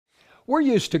We're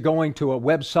used to going to a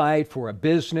website for a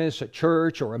business, a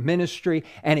church, or a ministry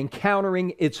and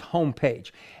encountering its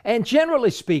homepage. And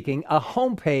generally speaking, a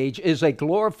homepage is a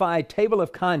glorified table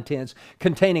of contents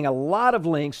containing a lot of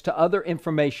links to other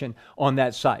information on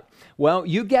that site. Well,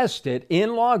 you guessed it,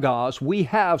 in Logos, we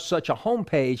have such a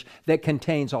homepage that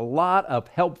contains a lot of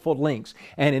helpful links.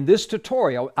 And in this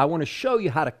tutorial, I want to show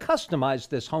you how to customize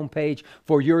this homepage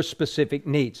for your specific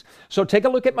needs. So take a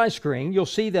look at my screen. You'll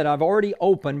see that I've already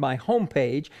opened my homepage.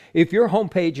 If your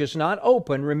homepage is not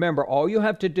open, remember, all you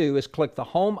have to do is click the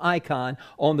home icon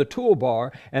on the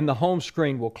toolbar and the home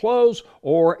screen will close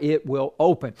or it will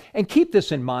open. And keep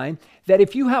this in mind, that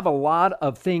if you have a lot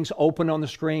of things open on the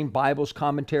screen, Bibles,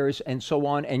 commentaries, and so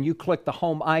on, and you click the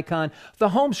home icon, the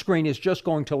home screen is just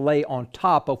going to lay on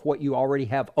top of what you already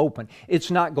have open.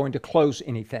 It's not going to close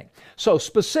anything. So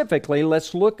specifically,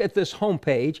 let's look at this home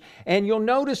page, and you'll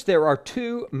notice there are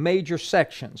two major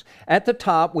sections. At the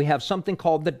top, we have something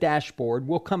called the dashboard.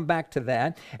 We'll come back to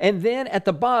that. And then at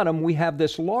the bottom, we have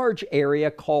this large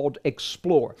area called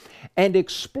Explore. And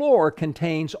Explore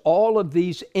contains all of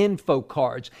these info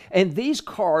cards. And these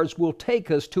cards will take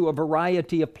us to a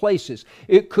variety of places.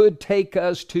 It could take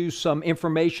us to some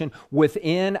information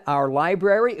within our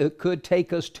library. It could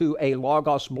take us to a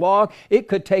Logos blog. It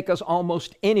could take us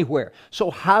almost anywhere.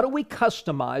 So how do we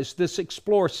customize this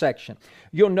Explore section?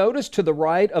 You'll notice to the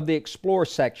right of the Explore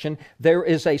section, there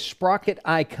is a sprocket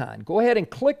icon. Go ahead and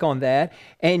click on that,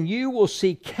 and you will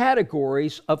see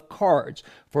categories of cards.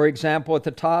 For example, at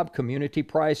the top, community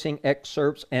pricing,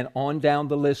 excerpts, and on down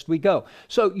the list we go.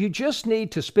 So you just need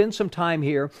to spend some time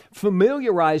here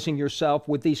familiarizing yourself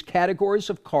with these categories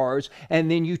of cards,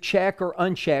 and then you check or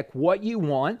uncheck what you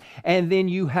want, and then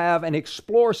you have an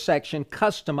Explore section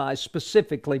customized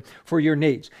specifically for your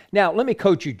needs. Now, let me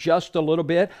coach you just a little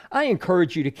bit. I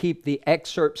encourage you to keep the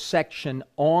excerpt section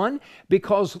on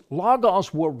because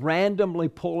Logos will randomly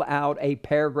pull out a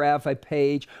paragraph, a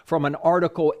page from an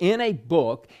article in a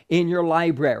book in your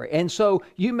library. And so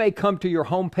you may come to your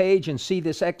home page and see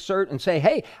this excerpt and say,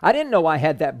 hey, I didn't know I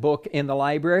had that book in the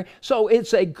library. So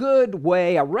it's a good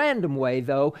way, a random way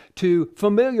though, to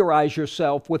familiarize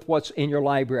yourself with what's in your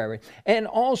library. And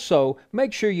also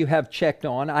make sure you have checked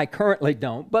on, I currently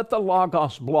don't, but the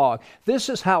Logos blog. This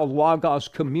is how Logos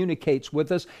communicates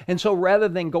with us. And so rather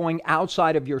than going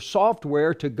outside of your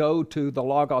software to go to the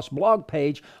Logos blog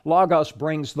page, Logos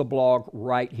brings the blog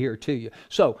right here to you.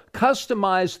 So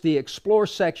customize the Explore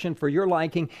section for your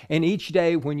liking, and each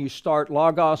day when you start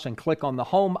Logos and click on the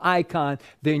home icon,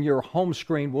 then your home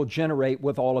screen will generate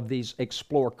with all of these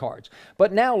Explore cards.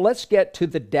 But now let's get to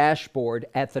the dashboard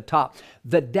at the top.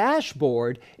 The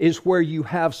dashboard is where you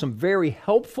have some very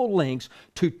helpful links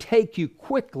to take you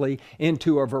quickly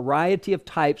into a variety of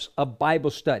types of Bible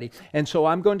study. And so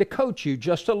I'm going to coach you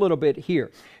just a little bit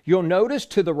here. You'll notice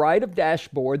to the right of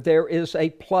dashboard, there is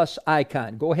a plus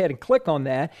icon. Go ahead and click on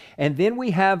that. And then we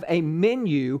have a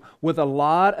menu with a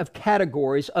lot of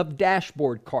categories of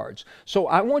dashboard cards. So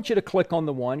I want you to click on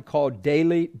the one called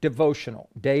Daily Devotional.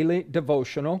 Daily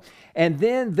Devotional. And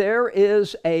then there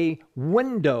is a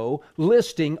window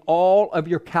listing all of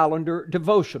your calendar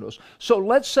devotionals. So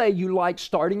let's say you like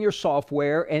starting your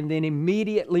software and then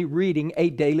immediately reading a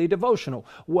daily devotional.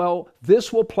 Well,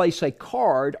 this will place a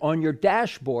card on your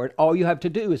dashboard. All you have to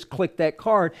do is click that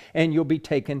card and you'll be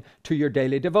taken to your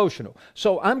daily devotional.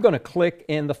 So I'm going to click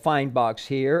in the find box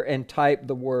here and type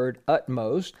the word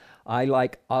utmost. I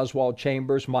like Oswald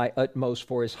Chambers, my utmost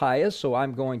for his highest, so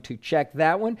I'm going to check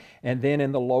that one. And then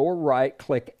in the lower right,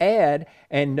 click add,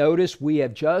 and notice we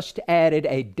have just added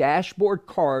a dashboard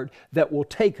card that will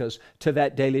take us to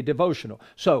that daily devotional.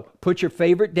 So put your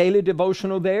favorite daily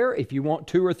devotional there. If you want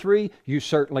 2 or 3, you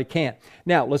certainly can.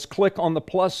 Now let's click on the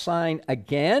plus sign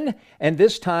again, and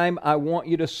this time I want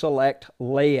you to select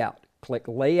layout. Click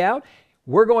layout.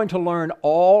 We're going to learn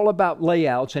all about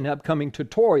layouts in upcoming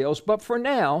tutorials, but for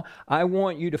now, I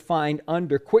want you to find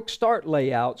under Quickstart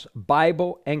Layouts,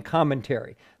 Bible and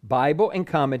Commentary. Bible and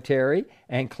Commentary,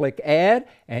 and click Add,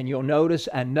 and you'll notice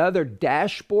another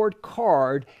dashboard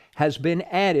card has been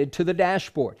added to the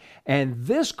dashboard. And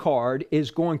this card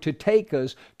is going to take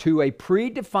us to a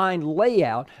predefined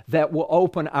layout that will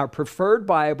open our preferred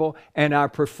Bible and our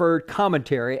preferred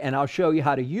commentary, and I'll show you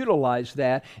how to utilize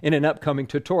that in an upcoming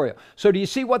tutorial. So do you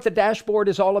see what the dashboard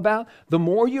is all about? The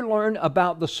more you learn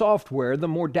about the software, the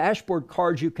more dashboard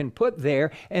cards you can put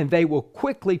there, and they will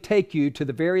quickly take you to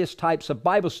the various types of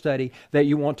Bible study that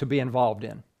you want to be involved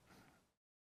in.